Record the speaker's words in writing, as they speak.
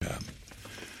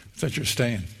thought you were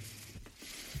staying.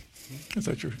 I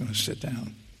thought you were going to sit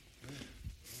down.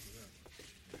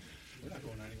 We're not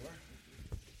going anywhere.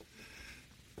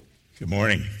 Good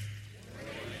morning.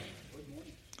 Good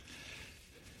morning.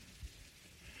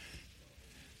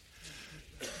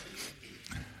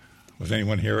 Was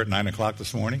anyone here at 9 o'clock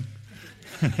this morning?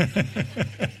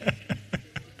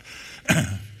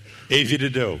 Easy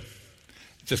to do. It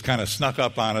just kind of snuck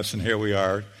up on us, and here we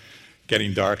are,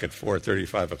 getting dark at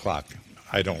 4:35 o'clock.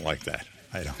 I don't like that.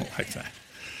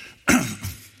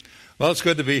 Well, it's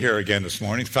good to be here again this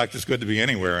morning. In fact, it's good to be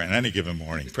anywhere in any given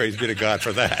morning. Praise be to God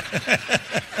for that.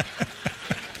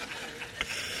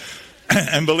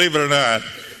 And believe it or not,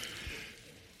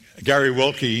 Gary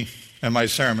Wilkie and my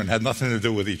sermon had nothing to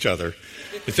do with each other.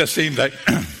 It just seemed like,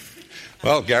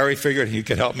 well, Gary figured he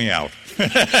could help me out.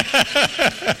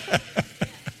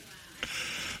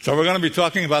 So we're going to be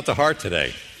talking about the heart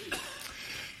today.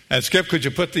 And Skip, could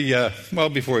you put well,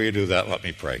 before you do that, let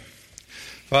me pray.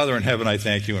 Father in heaven, I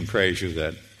thank you and praise you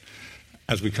that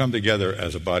as we come together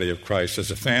as a body of Christ, as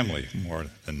a family more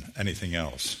than anything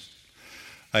else,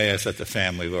 I ask that the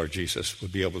family, Lord Jesus,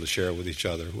 would be able to share with each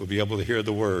other, would be able to hear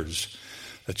the words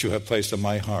that you have placed in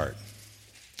my heart.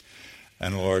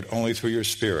 And Lord, only through your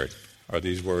Spirit are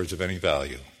these words of any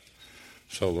value.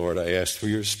 So Lord, I ask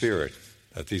through your Spirit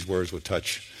that these words would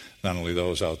touch not only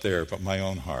those out there, but my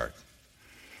own heart.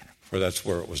 For that's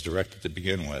where it was directed to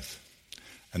begin with.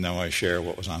 And now I share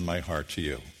what was on my heart to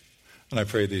you. And I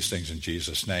pray these things in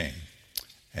Jesus' name.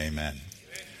 Amen.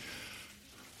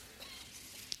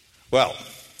 Well,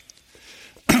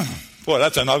 boy,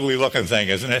 that's an ugly looking thing,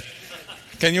 isn't it?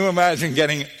 Can you imagine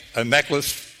getting a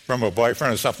necklace from a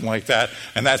boyfriend or something like that,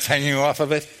 and that's hanging off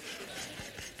of it?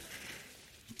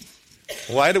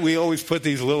 Why do we always put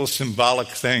these little symbolic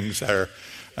things that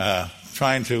are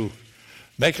trying to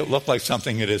make it look like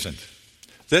something it isn't?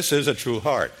 This is a true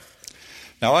heart.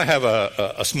 Now, I have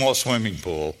a small swimming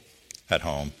pool at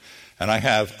home, and I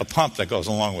have a pump that goes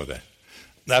along with it.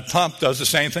 That pump does the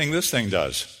same thing this thing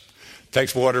does.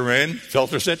 Takes water in,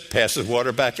 filters it, passes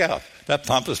water back out. That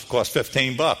pump has cost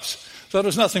 $15. So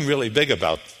there's nothing really big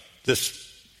about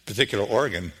this particular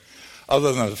organ,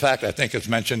 other than the fact I think it's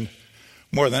mentioned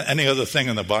more than any other thing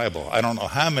in the Bible. I don't know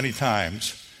how many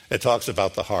times it talks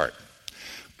about the heart.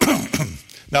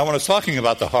 Now, when it's talking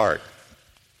about the heart,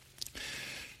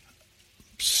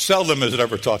 seldom is it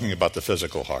ever talking about the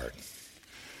physical heart.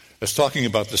 It's talking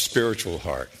about the spiritual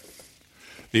heart,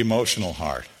 the emotional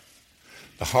heart,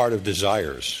 the heart of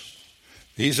desires.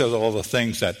 These are all the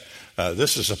things that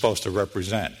this is supposed to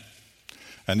represent.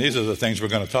 And these are the things we're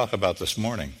going to talk about this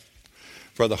morning.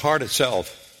 For the heart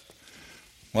itself,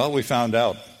 well, we found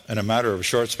out in a matter of a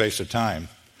short space of time,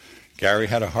 Gary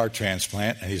had a heart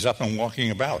transplant, and he's up and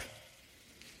walking about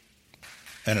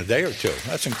in a day or two.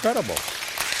 That's incredible.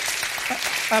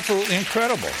 Absolutely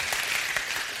incredible.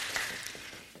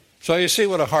 So you see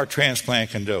what a heart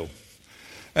transplant can do.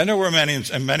 And there were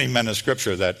many men in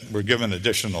Scripture that were given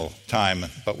additional time,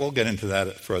 but we'll get into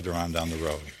that further on down the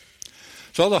road.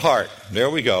 So the heart, there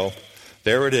we go.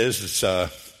 There it is. It's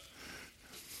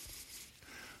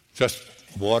just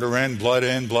water in, blood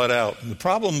out. And the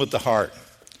problem with the heart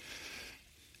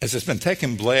is it's been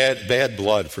taking bad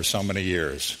blood for so many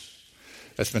years.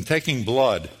 It's been taking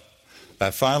blood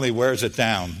that finally wears it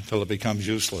down till it becomes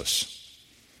useless.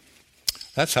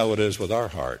 That's how it is with our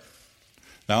heart.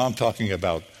 Now I'm talking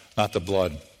about not the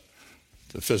blood,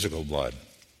 the physical blood.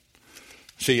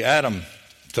 See, Adam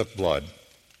took blood.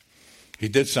 He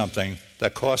did something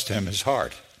that cost him his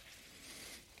heart.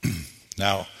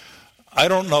 Now, I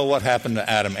don't know what happened to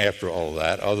Adam after all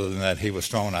that, other than that he was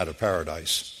thrown out of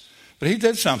paradise. But he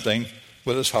did something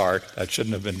with his heart that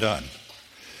shouldn't have been done.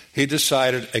 He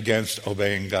decided against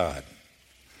obeying God.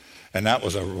 And that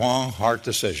was a wrong heart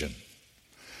decision.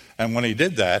 And when he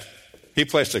did that, he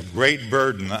placed a great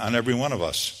burden on every one of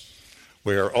us.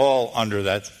 We are all under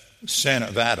that sin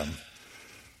of Adam.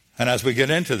 And as we get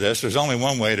into this, there's only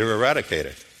one way to eradicate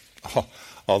it.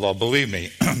 Although, believe me,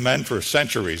 men for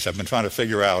centuries have been trying to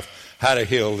figure out how to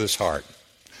heal this heart.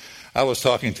 I was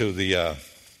talking to the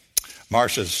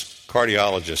Marcia's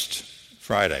cardiologist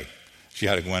Friday. She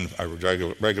had to go in a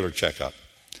regular checkup.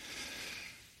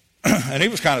 And he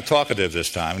was kind of talkative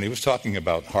this time, and he was talking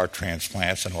about heart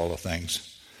transplants and all the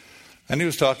things. And he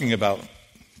was talking about,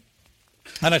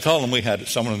 and I told him we had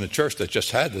someone in the church that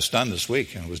just had this done this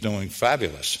week and was doing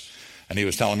fabulous. And he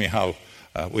was telling me how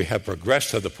we have progressed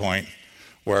to the point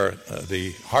where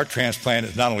the heart transplant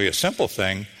is not only a simple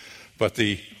thing, but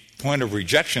the point of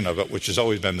rejection of it, which has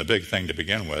always been the big thing to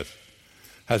begin with,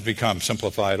 has become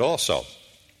simplified also.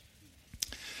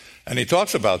 And he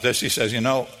talks about this. He says,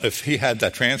 if he had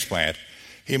that transplant,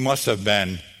 he must have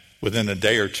been within a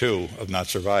day or two of not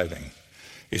surviving.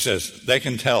 He says they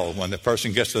can tell when the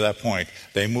person gets to that point,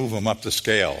 they move them up the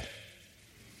scale.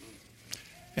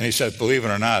 And he said, believe it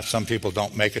or not, some people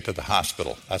don't make it to the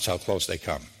hospital. That's how close they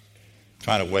come,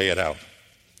 trying to weigh it out.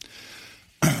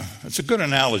 It's a good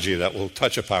analogy that we'll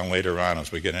touch upon later on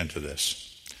as we get into this.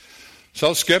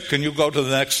 So, Skip, can you go to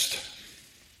the next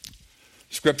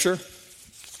scripture?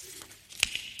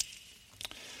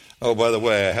 Oh, by the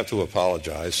way, I have to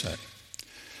apologize.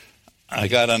 I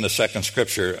got on the second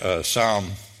scripture,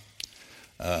 Psalm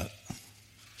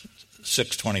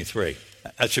 6:23.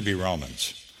 That should be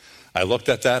Romans. I looked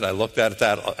at that,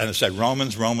 and it said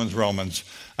Romans, Romans, Romans,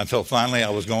 until finally I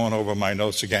was going over my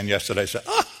notes again yesterday. I said,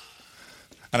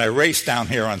 and I raced down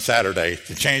here on Saturday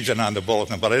to change it on the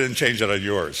bulletin, but I didn't change it on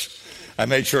yours. I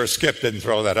made sure Skip didn't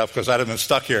throw that up because I'd have been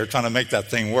stuck here trying to make that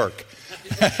thing work.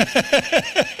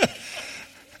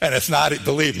 And it's not,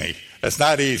 believe me, it's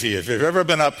not easy. If you've ever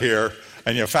been up here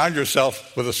and you found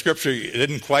yourself with a scripture you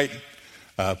didn't quite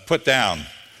put down,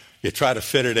 you try to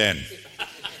fit it in.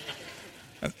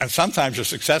 And sometimes you're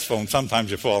successful and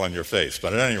sometimes you fall on your face.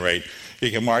 But at any rate, you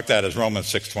can mark that as Romans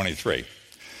 6:23.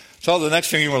 So the next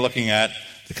thing we're looking at,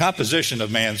 the composition of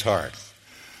man's heart.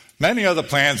 Many are the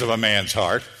plans of a man's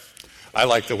heart. I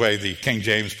like the way the King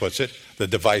James puts it, the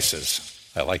devices.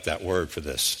 I like that word for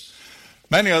this.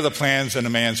 Many are the plans in a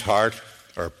man's heart,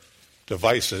 or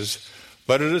devices,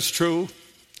 but it is true,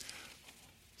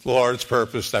 Lord's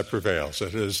purpose that prevails.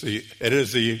 It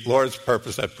is the Lord's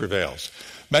purpose that prevails.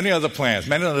 Many are the plans,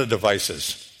 many are the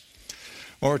devices.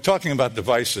 When we're talking about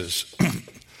devices,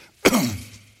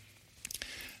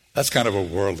 that's kind of a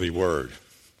worldly word.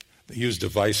 They use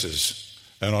devices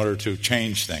in order to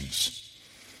change things,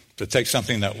 to take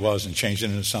something that was and change it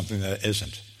into something that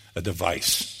isn't. A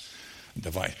device.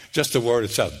 Just the word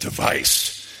itself,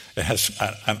 device. It has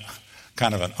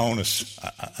kind of an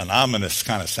ominous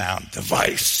kind of sound.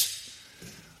 Device.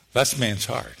 That's man's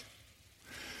heart.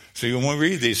 See, when we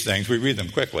read these things, we read them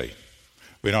quickly.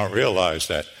 We don't realize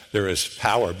that there is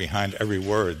power behind every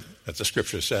word that the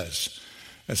Scripture says.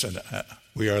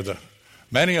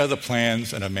 Many are the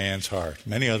plans in a man's heart.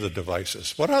 Many are the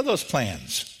devices. What are those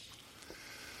plans?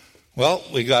 Well,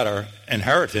 we got our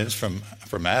inheritance from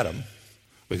Adam.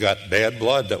 We got bad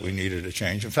blood that we needed to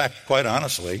change. In fact, quite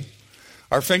honestly,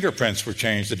 our fingerprints were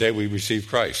changed the day we received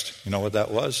Christ. You know what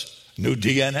that was? New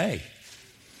DNA.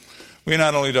 We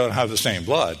not only don't have the same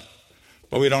blood,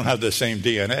 but we don't have the same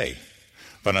DNA.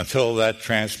 But until that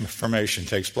transformation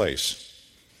takes place,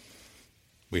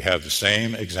 we have the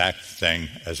same exact thing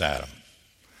as Adam.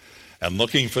 And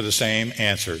looking for the same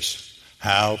answers.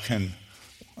 And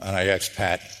I asked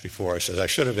Pat before, I said, I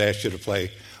should have asked you to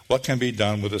play What Can Be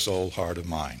Done with This Old Heart of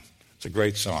Mine. It's a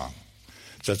great song.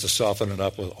 It says to soften it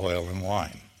up with oil and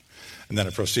wine. And then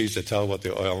it proceeds to tell what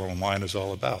the oil and wine is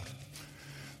all about.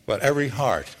 But every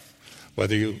heart,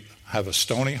 whether you have a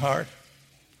stony heart,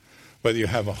 whether you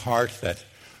have a heart that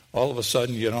all of a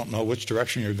sudden you don't know which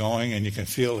direction you're going and you can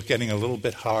feel it getting a little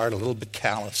bit hard, a little bit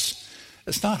callous.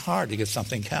 It's not hard to get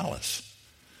something callous.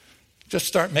 Just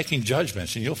start making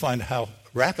judgments and you'll find how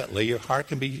rapidly your heart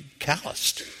can be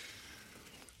calloused.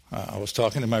 I was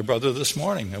talking to my brother this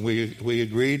morning and we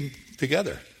agreed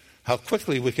together how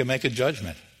quickly we can make a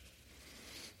judgment.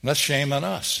 And that's shame on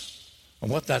us. And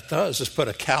what that does is put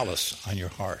a callus on your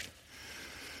heart.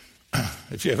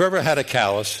 If you've ever had a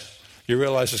callus, you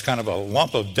realize it's kind of a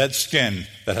lump of dead skin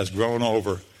that has grown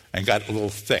over and got a little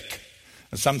thick.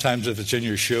 And sometimes if it's in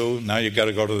your shoe, now you've got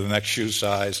to go to the next shoe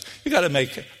size. You've got to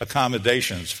make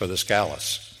accommodations for this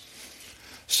callus.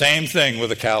 Same thing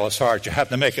with a callous heart. You have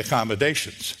to make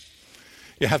accommodations.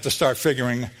 You have to start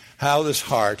figuring how this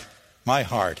heart, my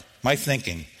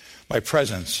thinking, my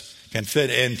presence can fit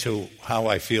into how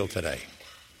I feel today.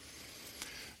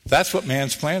 That's what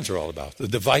man's plans are all about, the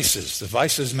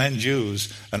devices men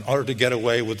use in order to get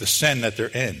away with the sin that they're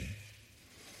in.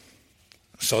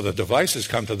 So the devices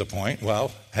come to the point,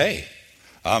 well, hey,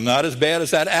 I'm not as bad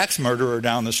as that axe murderer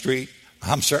down the street.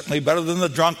 I'm certainly better than the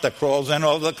drunk that crawls in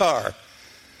over the car.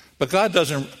 But God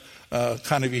doesn't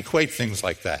kind of equate things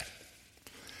like that.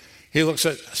 He looks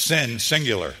at sin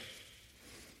singular.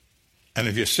 And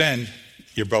if you sinned,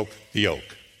 you broke the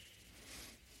yoke.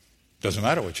 Doesn't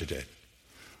matter what you did.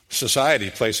 Society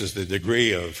places the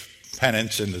degree of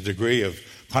penance and the degree of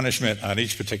punishment on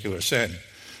each particular sin.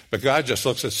 But God just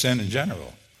looks at sin in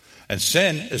general. And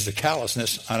sin is the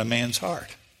callousness on a man's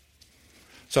heart.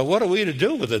 So what are we to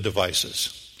do with the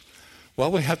devices? Well,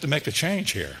 we have to make a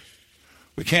change here.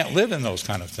 We can't live in those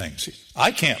kind of things.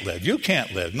 I can't live. You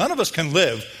can't live. None of us can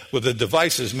live with the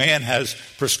devices man has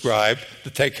prescribed to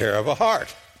take care of a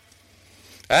heart.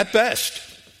 At best,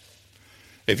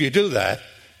 If you do that,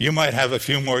 you might have a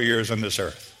few more years on this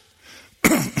earth.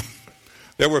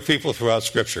 There were people throughout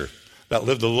Scripture that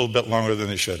lived a little bit longer than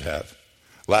they should have.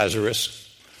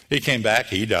 Lazarus, he came back,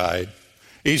 he died.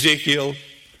 Hezekiah,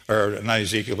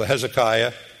 but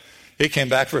Hezekiah, he came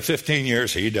back for 15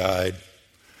 years, he died.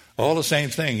 All the same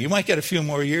thing. You might get a few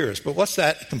more years, but what's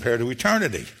that compared to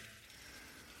eternity?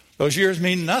 Those years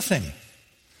mean nothing.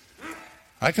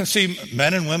 I can see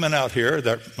men and women out here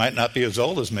that might not be as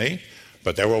old as me,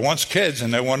 but they were once kids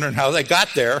and they're wondering how they got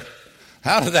there.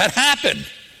 How did that happen?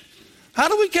 How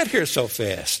did we get here so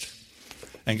fast?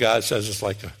 And God says it's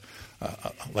like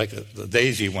the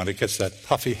daisy when it gets that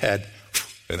puffy head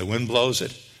and the wind blows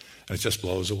it and it just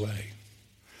blows away.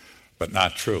 But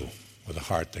not true with the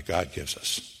heart that God gives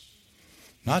us.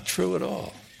 Not true at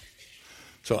all.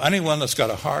 So anyone that's got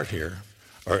a heart here,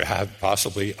 or have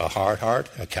possibly a hard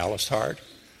heart, a calloused heart,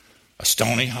 a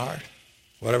stony heart,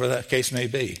 whatever that case may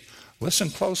be, listen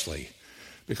closely,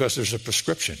 because there's a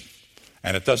prescription,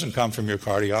 and it doesn't come from your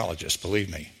cardiologist,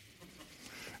 believe me.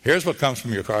 Here's what comes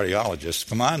from your cardiologist.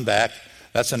 Come on back.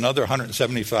 That's another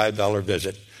 $175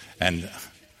 visit, and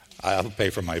I'll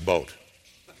pay for my boat.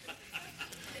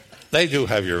 They do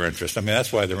have your interest. I mean,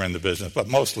 that's why they're in the business. But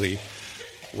mostly,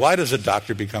 why does a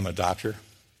doctor become a doctor?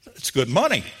 It's good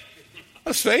money.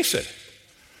 Let's face it.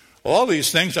 All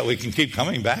these things that we can keep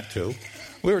coming back to.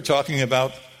 We were talking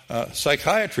about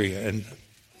psychiatry, and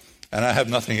I have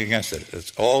nothing against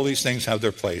it. All these things have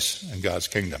their place in God's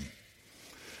kingdom.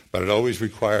 But it always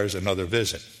requires another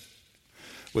visit.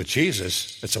 With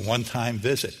Jesus, it's a one-time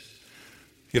visit.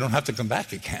 You don't have to come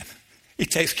back again. He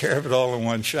takes care of it all in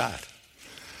one shot.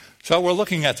 So we're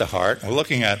looking at the heart. We're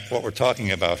looking at what we're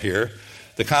talking about here,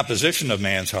 the composition of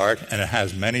man's heart, and it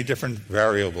has many different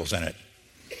variables in it.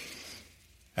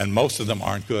 And most of them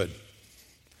aren't good.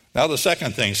 Now the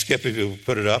second thing, Skip, if you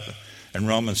put it up in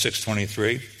Romans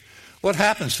 6:23, what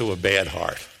happens to a bad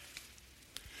heart?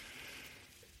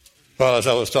 Well, as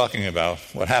I was talking about,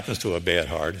 what happens to a bad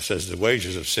heart, it says the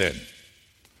wages of sin.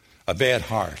 A bad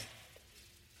heart,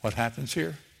 what happens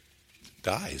here?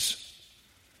 Dies.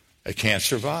 It can't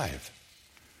survive.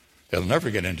 It'll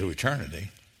never get into eternity.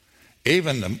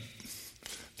 Even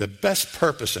the best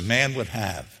purpose a man would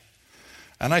have.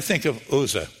 And I think of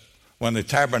Uzzah, when the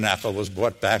tabernacle was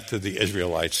brought back to the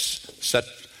Israelites, set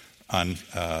on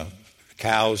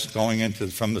cows going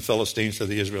from the Philistines to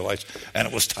the Israelites, and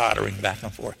it was tottering back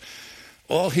and forth.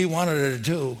 All he wanted to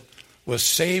do was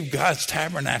save God's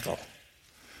tabernacle.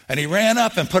 And he ran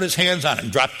up and put his hands on it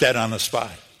and dropped dead on the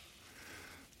spot.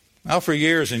 Now, for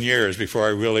years and years before I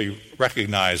really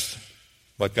recognized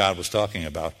what God was talking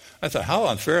about, I thought, how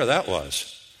unfair that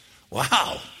was.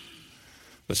 Wow.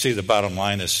 But see, the bottom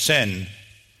line is sin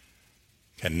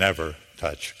can never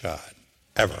touch God,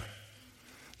 ever.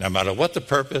 No matter what the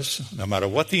purpose, no matter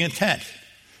what the intent,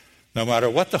 no matter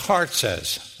what the heart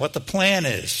says, what the plan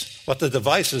is, what the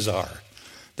devices are,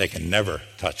 they can never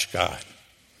touch God.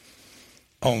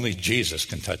 Only Jesus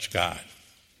can touch God.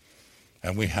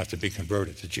 And we have to be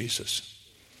converted to Jesus.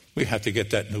 We have to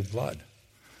get that new blood.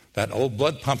 That old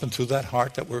blood pumping through that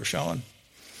heart that we're showing,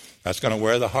 that's going to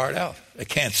wear the heart out. It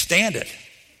can't stand it.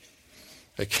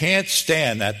 It can't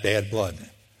stand that bad blood.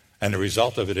 And the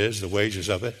result of it is, the wages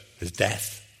of it is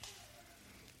death.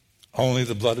 Only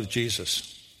the blood of Jesus.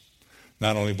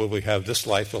 Not only will we have this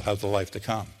life, we'll have the life to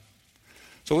come.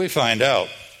 So we find out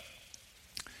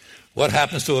what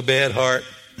happens to a bad heart.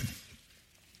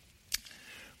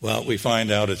 Well, we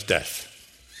find out it's death.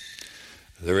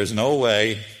 There is no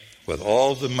way, with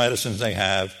all the medicines they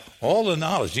have, all the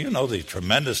knowledge. Do you know the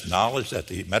tremendous knowledge that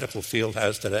the medical field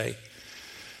has today?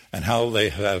 And how they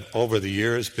have, over the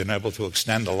years, been able to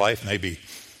extend a life maybe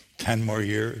 10 more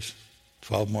years,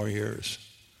 12 more years.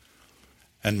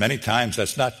 And many times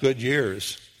that's not good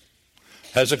years.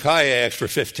 Hezekiah asked for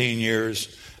 15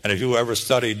 years, and if you ever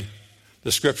studied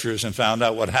the scriptures and found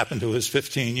out what happened to his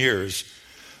 15 years,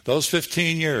 those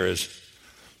 15 years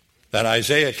that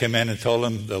Isaiah came in and told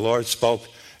him the Lord spoke,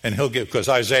 and he'll give, because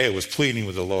Isaiah was pleading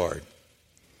with the Lord.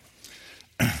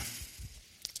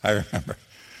 I remember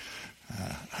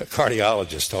a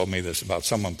cardiologist told me this about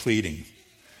someone pleading,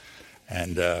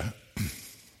 and the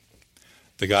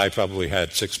guy probably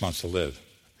had 6 months to live,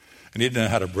 and he didn't know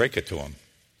how to break it to him.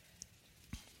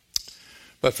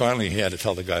 But finally he had to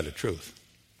tell the guy the truth.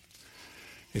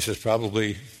 He says,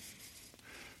 probably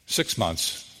 6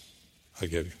 months I'll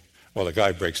give you. Well, the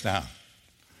guy breaks down.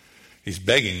 He's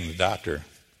begging the doctor,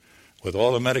 with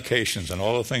all the medications and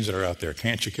all the things that are out there,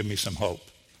 can't you give me some hope?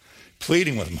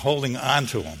 Pleading with him, holding on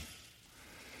to him.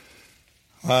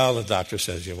 Well, the doctor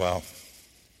says, well,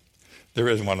 there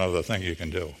is one other thing you can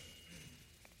do.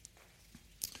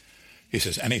 He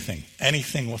says,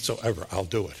 anything whatsoever, I'll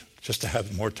do it, just to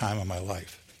have more time in my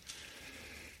life.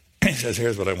 He says,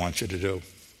 here's what I want you to do.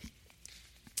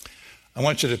 I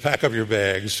want you to pack up your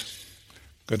bags,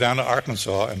 go down to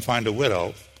Arkansas and find a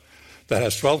widow that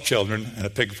has 12 children and a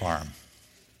pig farm.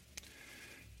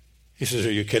 He says,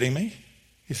 are you kidding me?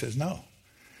 He says, no.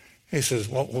 He says,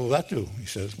 what will that do? He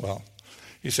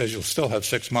says, you'll still have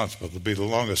 6 months, but it'll be the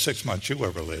longest 6 months you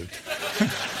ever lived.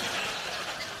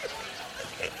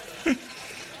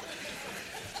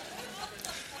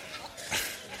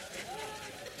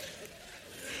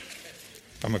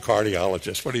 I'm a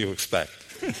cardiologist. What do you expect?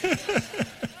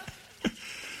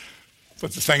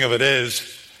 But the thing of it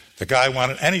is, the guy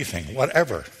wanted anything,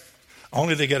 whatever,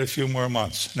 only to get a few more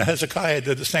months. And Hezekiah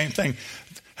did the same thing.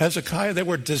 Hezekiah, they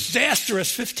were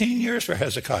disastrous 15 years for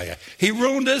Hezekiah. He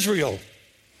ruined Israel.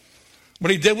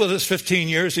 What he did with his 15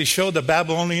 years, he showed the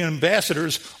Babylonian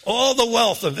ambassadors all the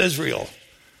wealth of Israel.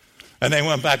 And they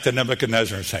went back to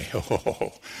Nebuchadnezzar and say,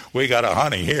 oh, we got a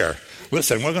honey here.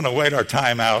 Listen, we're going to wait our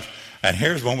time out, and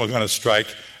here's when we're going to strike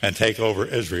and take over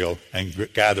Israel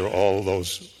and gather all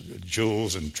those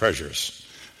jewels and treasures.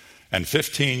 And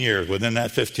 15 years, within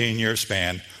that 15-year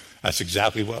span, that's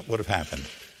exactly what would have happened.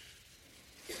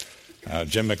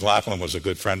 Jim McLaughlin was a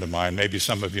good friend of mine. Maybe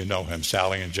some of you know him,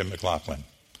 Sally and Jim McLaughlin.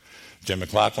 Jim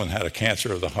McLaughlin had a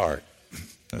cancer of the heart.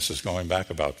 This is going back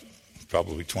about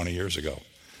probably 20 years ago.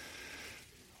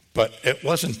 But it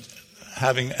wasn't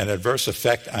having an adverse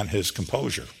effect on his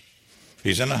composure.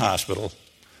 He's in the hospital,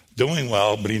 doing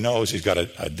well, but he knows he's got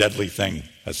a deadly thing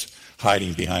that's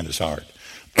hiding behind his heart.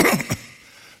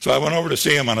 So I went over to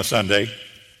see him on a Sunday,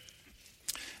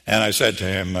 and I said to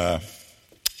him,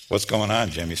 what's going on,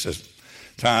 Jim? He says,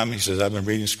 Tom, he says, I've been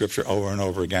reading Scripture over and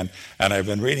over again, and I've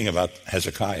been reading about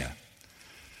Hezekiah.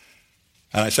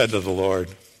 And I said to the Lord,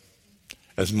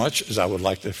 as much as I would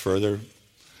like to further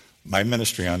my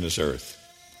ministry on this earth,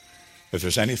 if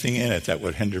there's anything in it that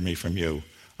would hinder me from you,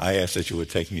 I ask that you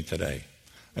would take me today.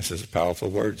 I says, powerful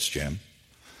words, Jim.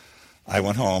 I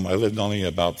went home. I lived only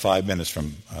about 5 minutes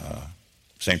from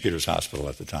St. Peter's Hospital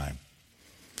at the time.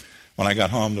 When I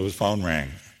got home, the phone rang.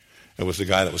 It was the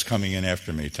guy that was coming in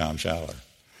after me, Tom Schaller.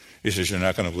 He says, you're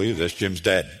not going to believe this. Jim's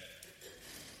dead.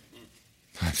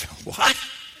 I said, what?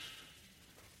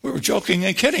 We were joking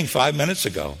and kidding 5 minutes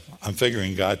ago. I'm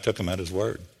figuring God took him at his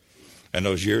word. And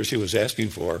those years he was asking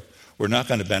for were not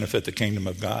going to benefit the kingdom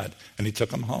of God. And he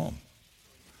took him home.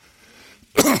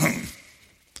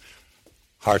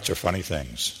 Hearts are funny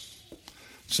things.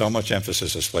 So much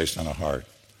emphasis is placed on a heart.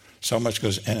 So much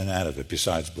goes in and out of it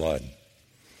besides blood.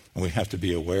 And we have to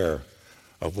be aware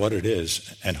of what it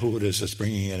is and who it is that's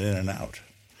bringing it in and out.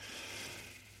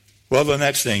 Well, the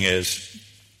next thing is,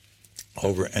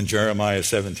 over in Jeremiah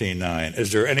 17:9,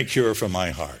 is there any cure for my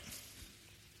heart?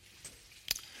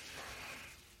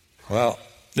 Well,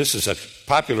 this is a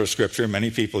popular scripture. Many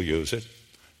people use it.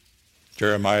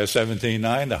 Jeremiah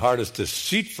 17:9, the heart is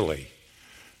deceitful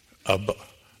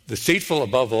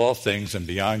above all things and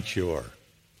beyond cure.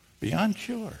 Beyond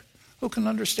cure. Who can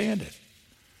understand it?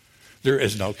 There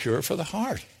is no cure for the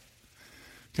heart.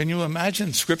 Can you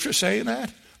imagine Scripture saying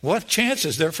that? What chance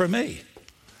is there for me?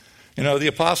 You know, the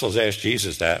apostles asked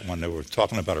Jesus that when they were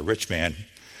talking about a rich man.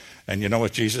 And you know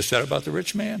what Jesus said about the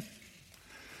rich man?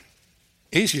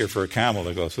 Easier for a camel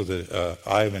to go through the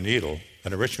eye of a needle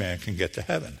than a rich man can get to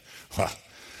heaven. Well,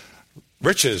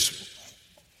 riches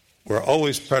were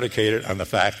always predicated on the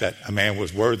fact that a man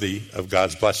was worthy of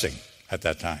God's blessing at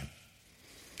that time.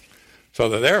 So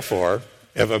that therefore,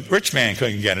 if a rich man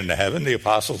couldn't get into heaven, the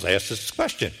apostles asked this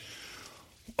question.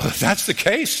 Well, if that's the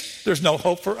case, there's no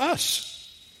hope for us.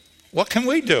 What can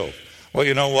we do? Well,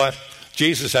 you know what?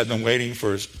 Jesus had been waiting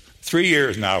for 3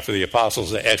 years now for the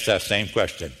apostles to ask that same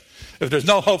question. If there's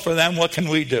no hope for them, what can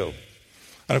we do?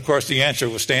 And of course, the answer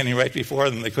was standing right before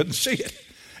them. They couldn't see it.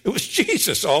 It was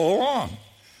Jesus all along.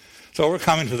 So we're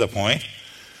coming to the point.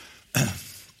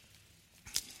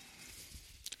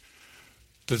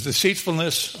 The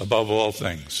deceitfulness above all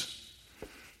things.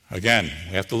 Again,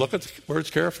 we have to look at the words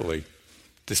carefully.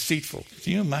 Deceitful.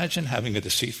 Can you imagine having a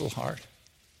deceitful heart?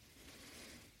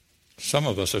 Some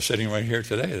of us are sitting right here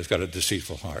today that's got a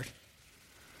deceitful heart.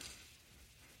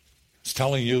 It's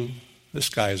telling you this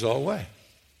guy is all way.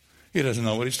 He doesn't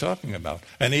know what he's talking about.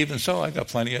 And even so, I got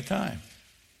plenty of time.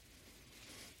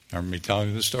 Remember me telling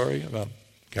you the story about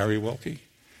Gary Wilkie?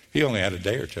 He only had a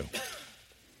day or two.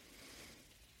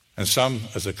 And some,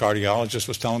 as a cardiologist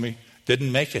was telling me,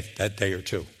 didn't make it that day or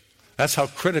two. That's how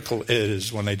critical it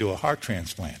is when they do a heart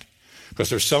transplant. Because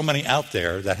there's so many out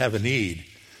there that have a need,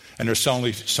 and there's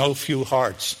so few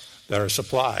hearts that are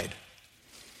supplied.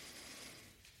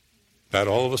 that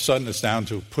all of a sudden it's down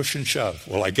to push and shove.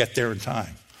 Will I get there in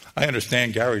time? I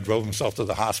understand Gary drove himself to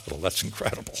the hospital. That's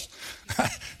incredible.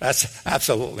 That's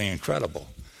absolutely incredible.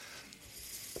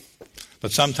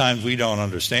 But sometimes we don't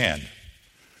understand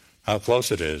how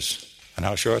close it is and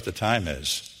how short the time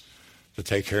is to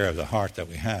take care of the heart that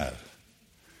we have.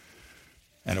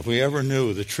 And if we ever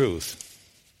knew the truth,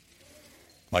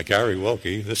 like Gary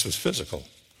Wilkie, this was physical,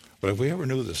 but if we ever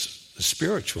knew the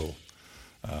spiritual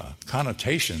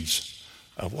connotations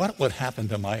of what would happen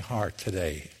to my heart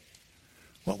today,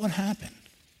 what would happen?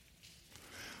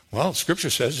 Well, Scripture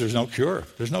says there's no cure.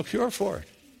 There's no cure for it.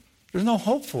 There's no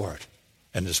hope for it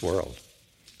in this world.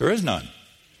 There is none.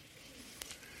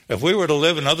 If we were to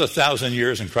live another 1,000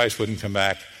 years and Christ wouldn't come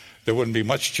back, there wouldn't be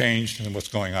much change in what's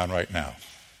going on right now.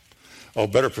 Oh,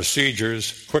 better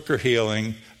procedures, quicker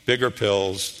healing, bigger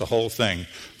pills, the whole thing,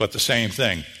 but the same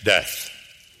thing, death.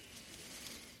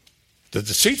 The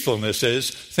deceitfulness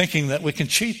is thinking that we can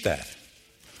cheat that.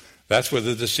 That's where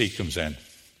the deceit comes in.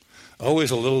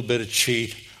 Always a little bit of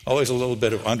cheat, always a little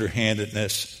bit of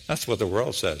underhandedness. That's what the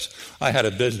world says. I had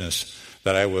a business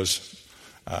that I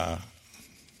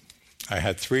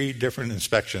had 3 different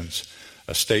inspections,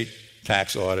 a state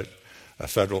tax audit, a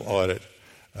federal audit,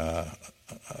 a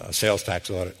sales tax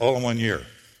audit, all in 1 year.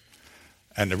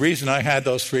 And the reason I had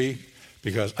those 3,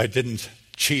 because I didn't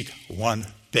cheat one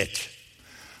bit.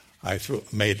 I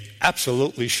made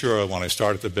absolutely sure when I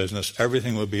started the business,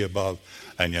 everything would be above.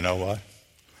 And you know what?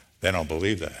 They don't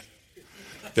believe that.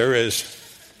 This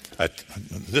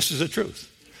is the truth.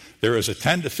 There is a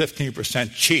 10 to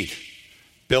 15% cheat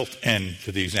built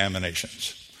into the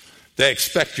examinations. They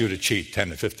expect you to cheat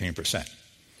 10 to 15%.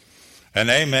 And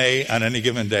they may, on any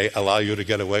given day, allow you to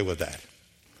get away with that.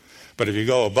 But if you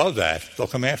go above that, they'll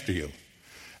come after you.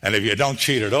 And if you don't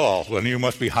cheat at all, then you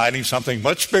must be hiding something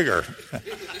much bigger.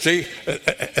 See,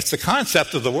 it's the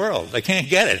concept of the world. They can't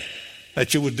get it,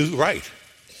 that you would do right.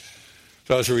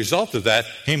 So as a result of that,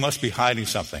 he must be hiding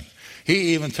something.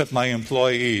 He even took my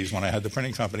employees, when I had the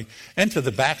printing company, into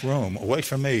the back room, away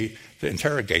from me, to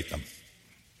interrogate them.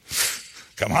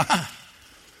 Come on.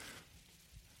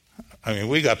 I mean,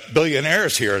 we got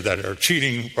billionaires here that are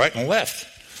cheating right and left.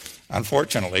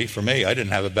 Unfortunately, for me, I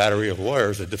didn't have a battery of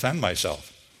lawyers to defend myself.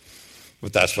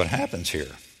 But that's what happens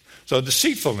here. So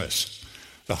deceitfulness.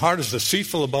 The heart is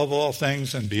deceitful above all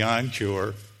things and beyond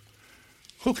cure.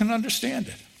 Who can understand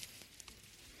it?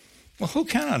 Well, who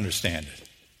can understand it?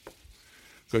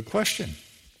 Good question.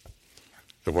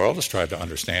 The world has tried to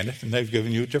understand it, and they've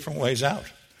given you different ways out.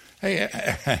 Hey,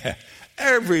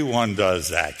 everyone does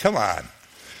that. Come on.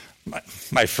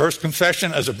 My first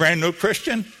confession as a brand new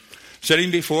Christian,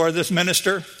 sitting before this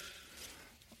minister.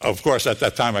 Of course, at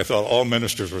that time, I thought all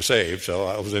ministers were saved, so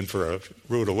I was in for a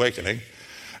rude awakening.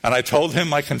 And I told him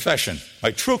my confession,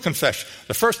 my true confession.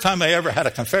 The first time I ever had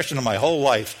a confession in my whole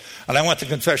life, and I went to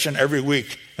confession every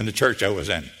week in the church I was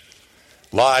in.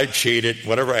 Lied, cheated,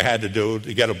 whatever I had to do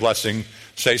to get a blessing,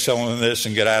 say so in this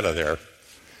and get out of there.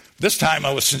 This time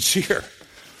I was sincere.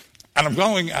 And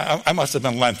I must have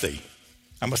been lengthy.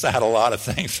 I must have had a lot of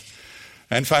things.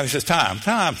 And finally he says, Tom,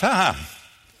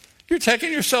 you're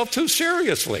taking yourself too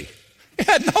seriously. You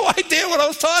had no idea what I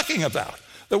was talking about.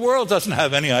 The world doesn't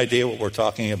have any idea what we're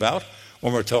talking about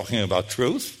when we're talking about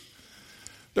truth.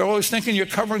 They're always thinking you're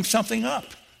covering something up.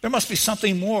 There must be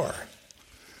something more.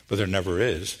 But there never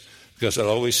is, because it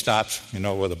always stops,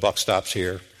 where the buck stops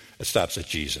here, it stops at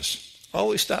Jesus.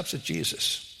 Always stops at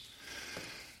Jesus.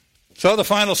 So the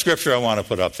final scripture I want to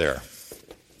put up there.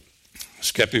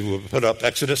 Skeppy will put up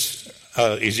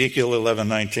Ezekiel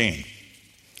 11:19.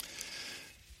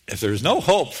 If there's no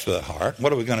hope for the heart,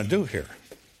 what are we going to do here?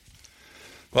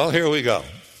 Well, here we go.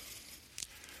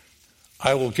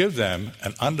 I will give them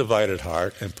an undivided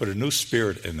heart and put a new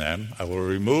spirit in them. I will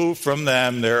remove from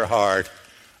them their heart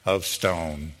of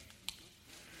stone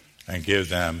and give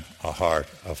them a heart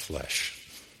of flesh.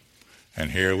 And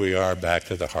here we are back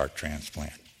to the heart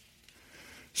transplant.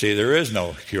 See, there is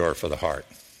no cure for the heart.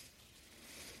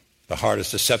 The heart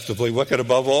is deceptively wicked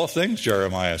above all things,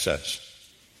 Jeremiah says.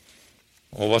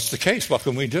 Well, what's the case? What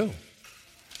can we do?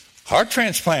 Heart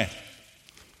transplant.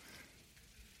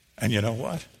 And you know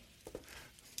what?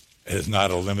 It is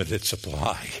not a limited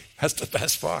supply. That's the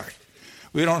best part.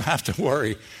 We don't have to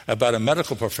worry about a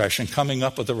medical profession coming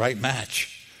up with the right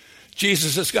match.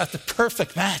 Jesus has got the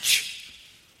perfect match.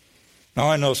 Now,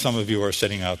 I know some of you are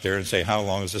sitting out there and say, how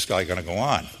long is this guy going to go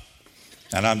on?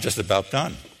 And I'm just about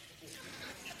done.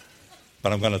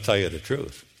 But I'm going to tell you the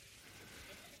truth.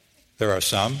 There are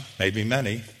some, maybe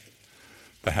many,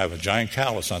 that have a giant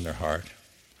callus on their heart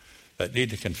that need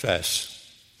to confess,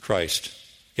 Christ,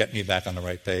 get me back on the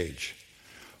right page.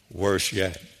 Worse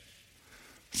yet,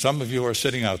 Some of you are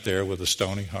sitting out there with a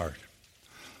stony heart,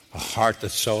 a heart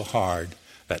that's so hard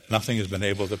that nothing has been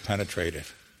able to penetrate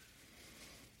it.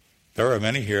 There are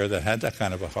many here that had that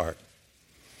kind of a heart.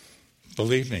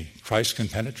 Believe me, Christ can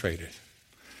penetrate it.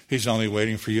 He's only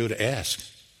waiting for you to ask.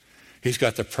 He's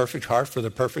got the perfect heart for the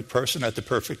perfect person at the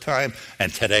perfect time,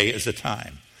 and today is the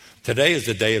time. Today is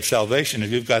the day of salvation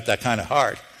if you've got that kind of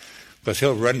heart, because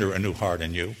he'll render a new heart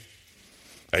in you,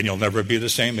 and you'll never be the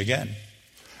same again.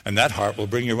 And that heart will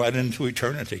bring you right into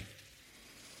eternity.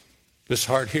 This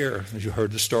heart here, as you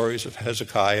heard the stories of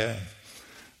Hezekiah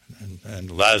and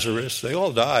Lazarus, they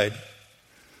all died.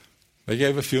 They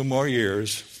gave a few more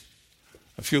years,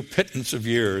 a few pittance of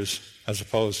years, as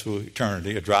opposed to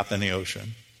eternity, a drop in the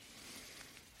ocean.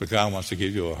 But God wants to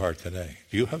give you a heart today.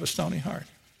 Do you have a stony heart?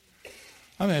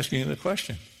 I'm asking you the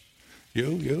question.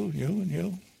 You, and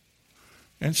you.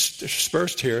 And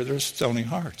dispersed here, there's stony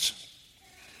hearts.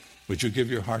 Would you give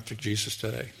your heart to Jesus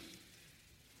today?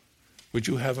 Would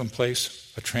you have in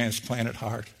place a transplanted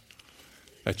heart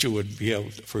that you would be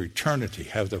able to, for eternity,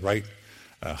 have the right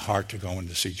heart to go in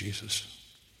to see Jesus?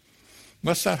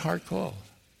 What's that heart called?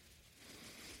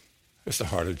 It's the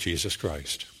heart of Jesus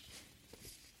Christ.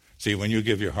 See, when you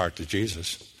give your heart to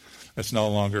Jesus, it's no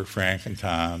longer Frank and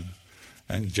Tom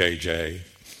and JJ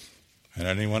and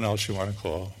anyone else you want to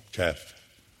call, Jeff.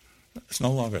 It's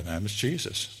no longer them, it's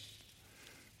Jesus.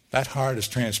 That heart is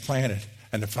transplanted,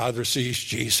 and the Father sees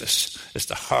Jesus. It's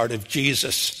the heart of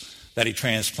Jesus that he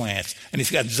transplants, and he's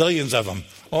got zillions of them.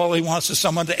 All he wants is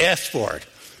someone to ask for it.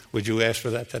 Would you ask for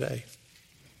that today?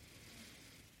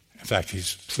 In fact,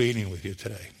 he's pleading with you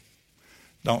today.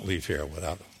 Don't leave here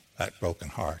without that broken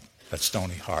heart, that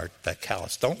stony heart, that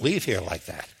callous. Don't leave here like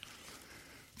that.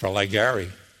 For like Gary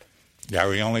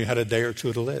only had a day or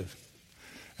two to live.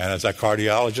 And as that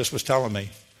cardiologist was telling me,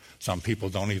 some people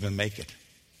don't even make it.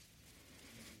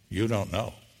 You don't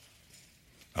know.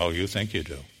 Oh, you think you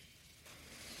do.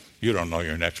 You don't know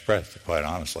your next breath, quite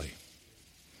honestly.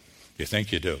 You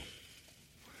think you do.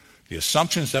 The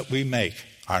assumptions that we make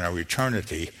on our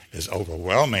eternity is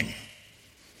overwhelming.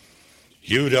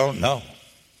 You don't know.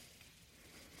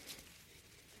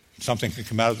 Something can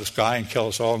come out of the sky and kill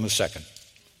us all in a second,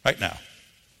 right now.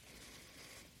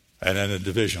 And then a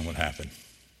division would happen.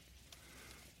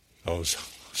 Those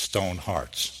stone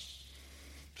hearts,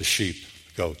 the sheep,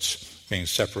 goats being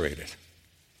separated.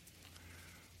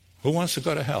 Who wants to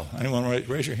go to hell? Anyone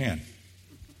raise your hand?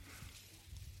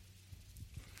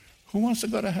 Who wants to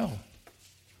go to hell?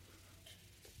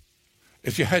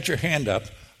 If you had your hand up,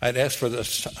 I'd ask for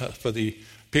the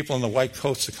people in the white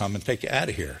coats to come and take you out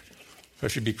of here,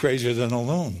 because you'd be crazier than a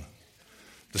loon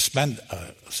to spend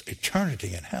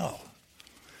eternity in hell.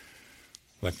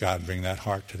 Let God bring that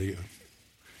heart to you.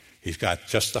 He's got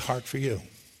just the heart for you,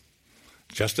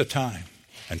 just the time,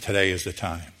 and today is the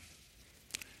time.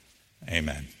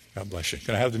 Amen. God bless you.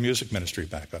 Can I have the music ministry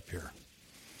back up here?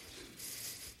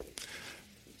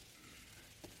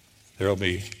 There will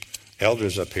be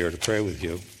elders up here to pray with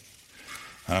you.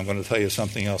 And I'm going to tell you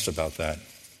something else about that.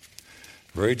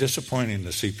 Very disappointing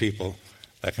to see people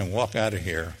that can walk out of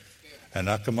here and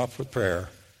not come up with prayer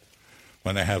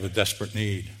when they have a desperate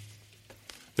need.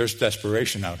 There's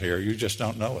desperation out here. You just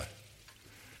don't know it.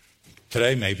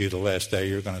 Today may be the last day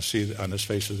you're going to see on this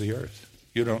face of the earth.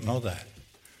 You don't know that.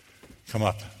 Come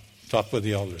up. Talk with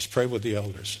the elders. Pray with the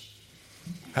elders.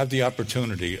 Have the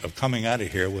opportunity of coming out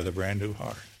of here with a brand new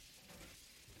heart.